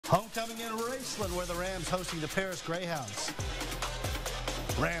Homecoming in Raceland, where the Rams hosting the Paris Greyhounds.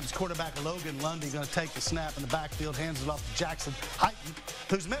 Rams quarterback Logan Lundy going to take the snap in the backfield, hands it off to Jackson Hyten,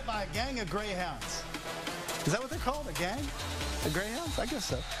 who's met by a gang of Greyhounds. Is that what they're called, a gang? The Greyhounds? I guess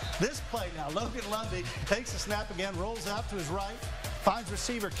so. This play now, Logan Lundy takes the snap again, rolls out to his right, finds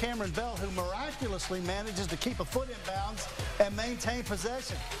receiver Cameron Bell, who miraculously manages to keep a foot in bounds and maintain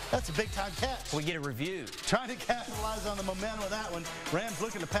possession. That's a big-time catch. We get a review. Trying to capitalize on the momentum of that one. Rams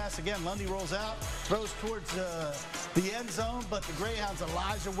looking to pass again. Lundy rolls out, throws towards the end zone, but the Greyhounds,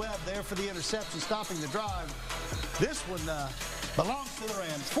 Elijah Webb there for the interception, stopping the drive. This one belongs to the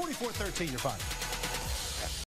Rams. 44-13 your final.